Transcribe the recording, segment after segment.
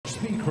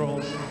speed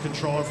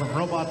controller from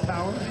Robot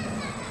Power,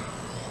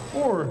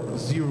 or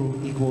Zero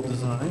Equal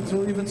Designs,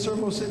 or even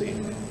Servo City.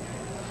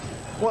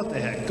 What the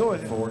heck, going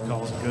forward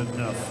calls good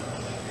enough.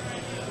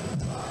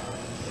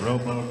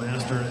 Robo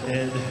Master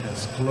Ed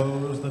has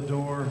closed the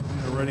door.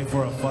 We're ready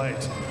for a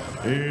fight.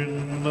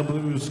 In the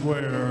blue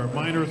square,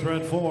 Minor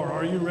Threat 4,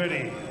 are you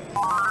ready?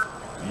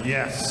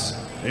 Yes.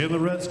 In the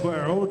red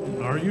square,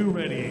 Odin, are you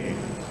ready?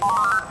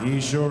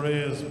 He sure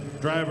is.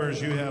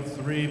 Drivers, you have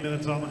 3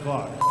 minutes on the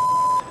clock.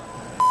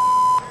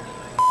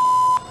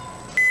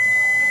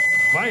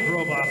 Fight,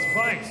 robots,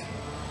 fight!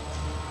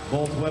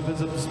 Both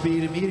weapons up to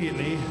speed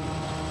immediately.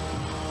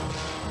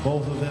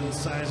 Both of them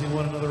sizing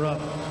one another up,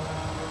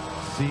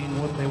 seeing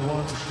what they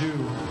want to do.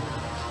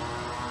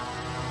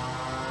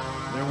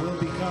 There will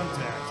be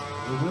contact.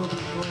 It will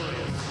be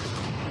glorious.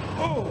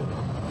 Oh!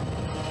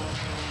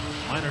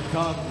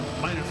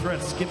 Minor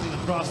Threat skipping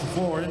across the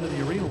floor into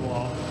the arena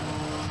wall.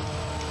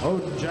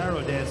 Odin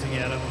gyro dancing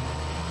at him.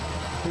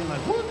 Being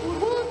like, what?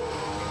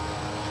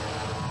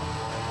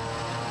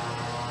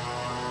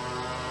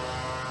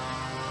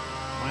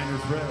 Minor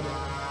Threat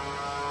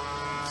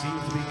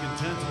seems to be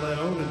content to let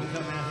Odin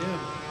come at him.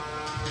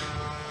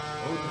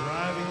 Odin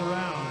driving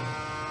around.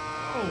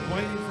 Oh,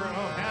 waiting for,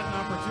 had an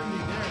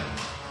opportunity there.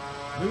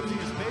 Losing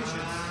his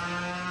patience.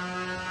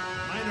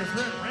 Minor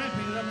Threat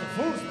ramping it up to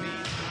full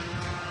speed.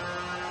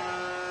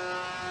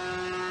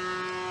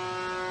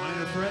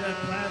 Minor Threat at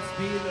flat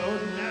speed.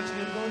 Odin matching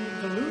him going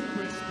to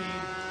ludicrous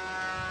speed.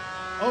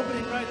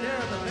 Opening right there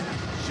on the map.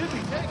 Should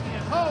be taking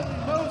it. Holy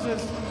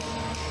Moses.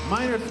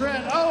 Minor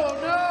Threat. Oh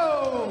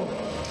no!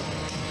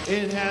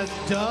 It has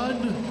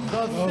done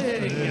the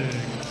thing.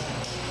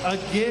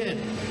 Again.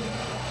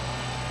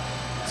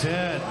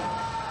 10,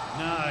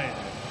 9,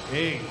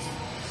 8,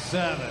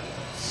 7,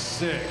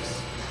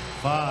 6,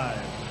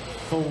 5,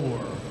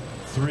 4,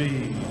 3,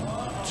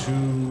 2,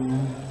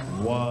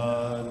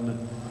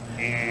 1.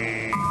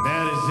 And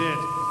that is it.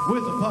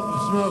 With a puff of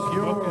smoke,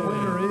 your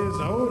winner is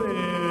Odin.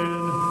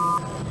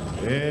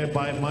 And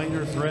by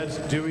Minor Threats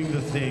doing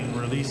the thing,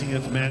 releasing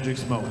its magic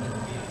smoke.